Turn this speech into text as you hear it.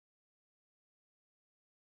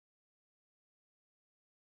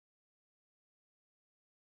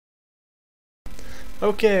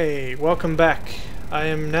Okay, welcome back. I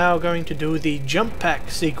am now going to do the jump pack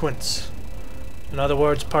sequence. In other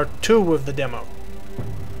words, part 2 of the demo.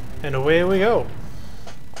 And away we go.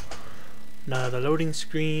 Now the loading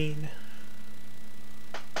screen.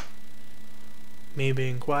 Me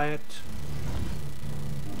being quiet.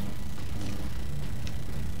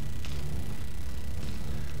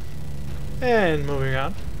 And moving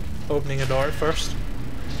on. Opening a door first.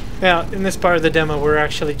 Now, in this part of the demo, we're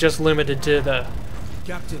actually just limited to the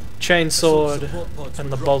Captain, chainsword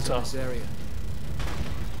and the bolter.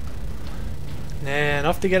 And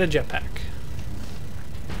off to get a jetpack.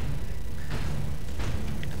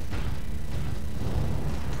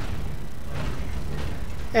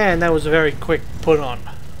 And that was a very quick put on.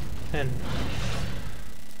 And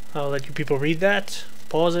I'll let you people read that.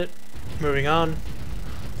 Pause it. Moving on.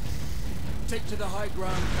 Take to the high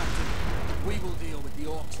ground, Captain. We will deal with the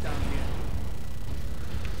orcs down here.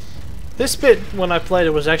 This bit, when I played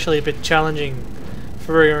it, was actually a bit challenging,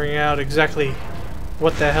 figuring out exactly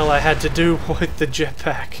what the hell I had to do with the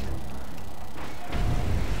jetpack.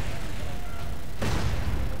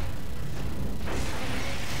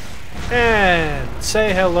 And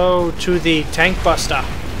say hello to the tank buster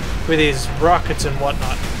with his rockets and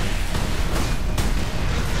whatnot.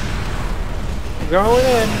 Going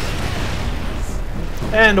in.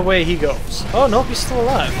 And away he goes. Oh nope, he's still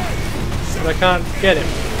alive. But I can't get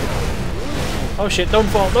him. Oh shit, don't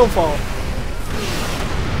fall, don't fall.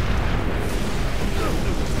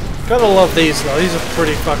 Gotta love these though, these are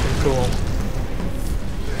pretty fucking cool.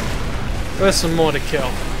 There's some more to kill.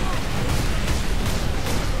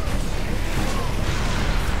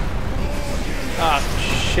 Ah,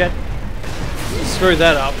 shit. Screwed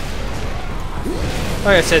that up.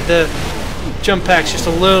 Like I said, the jump pack's just a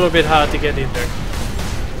little bit hard to get into.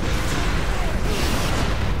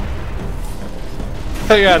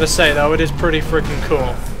 I gotta say though, it is pretty freaking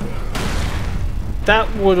cool.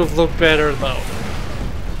 That would have looked better though.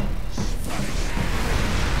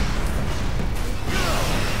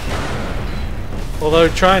 Although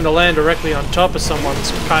trying to land directly on top of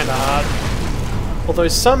someone's kinda hard. Although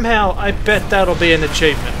somehow I bet that'll be an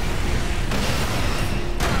achievement.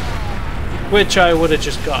 Which I would have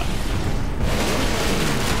just got.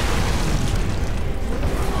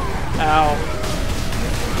 Ow.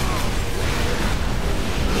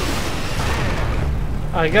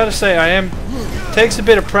 I gotta say, takes a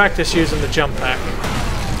bit of practice using the jump pack.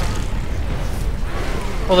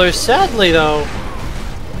 Although sadly though,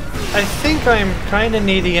 I think I'm kinda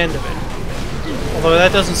near the end of it. Although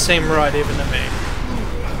that doesn't seem right even to me.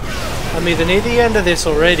 I'm either near the end of this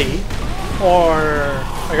already, or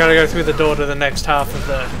I gotta go through the door to the next half of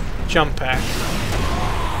the jump pack.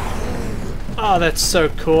 Oh, that's so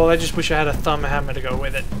cool. I just wish I had a thumb hammer to go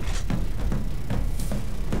with it.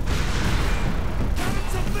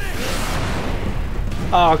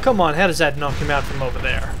 Oh, come on, how does that knock him out from over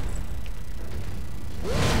there?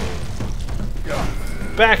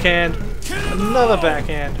 Backhand! Another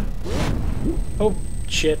backhand! Oh,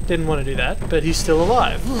 shit, didn't want to do that, but he's still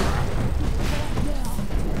alive.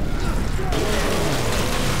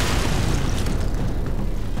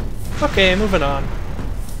 Okay, moving on.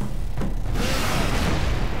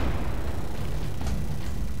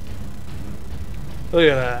 Look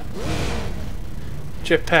at that.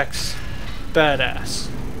 Jetpacks. Badass.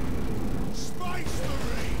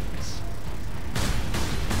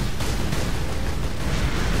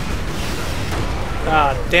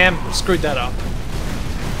 Ah, damn, screwed that up.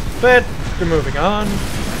 But we're moving on.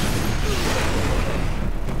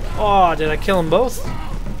 Oh, did I kill them both?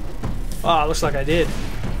 Ah, looks like I did.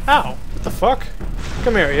 Ow, what the fuck?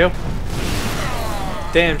 Come here, you.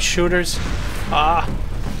 Damn shooters. Ah.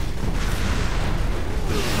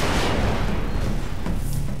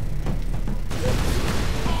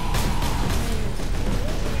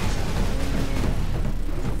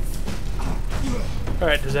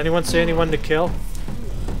 Alright, does anyone see anyone to kill?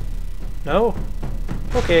 No?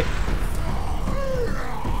 Okay.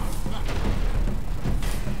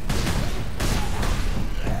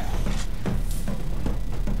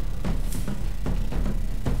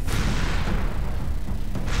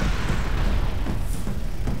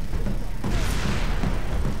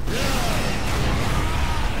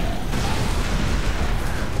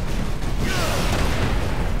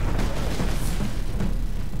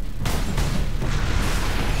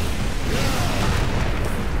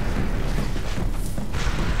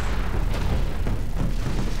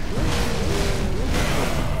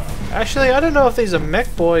 Actually, I don't know if these are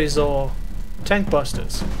mech boys or tank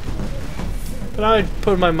busters. But I would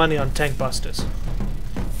put my money on tank busters.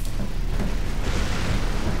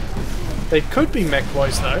 They could be mech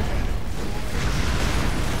boys though.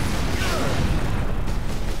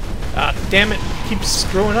 damn it, keeps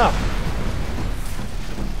screwing up.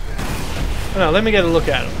 Oh, no, let me get a look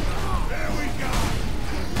at him.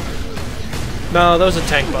 No, those are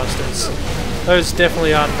tank busters. Those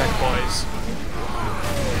definitely aren't mech boys.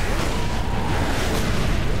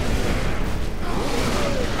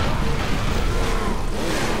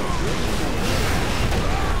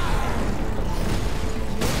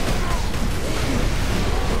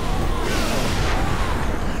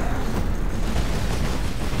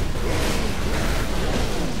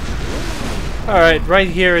 Alright, right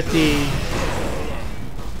here at the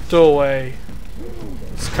doorway.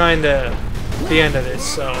 It's kinda the end of this,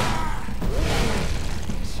 so.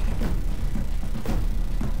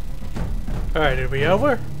 Alright, are we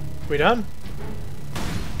over? We done?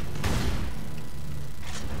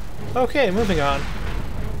 Okay, moving on.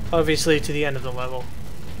 Obviously to the end of the level.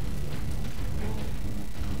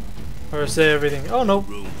 Or is there everything? Oh, no.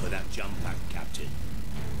 Room for that jump pack, Captain.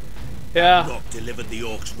 Yeah. Rock delivered the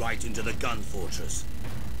orcs right into the gun fortress.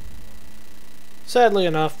 Sadly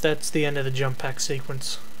enough, that's the end of the jump pack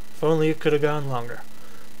sequence. If only it could have gone longer.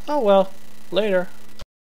 Oh well, later.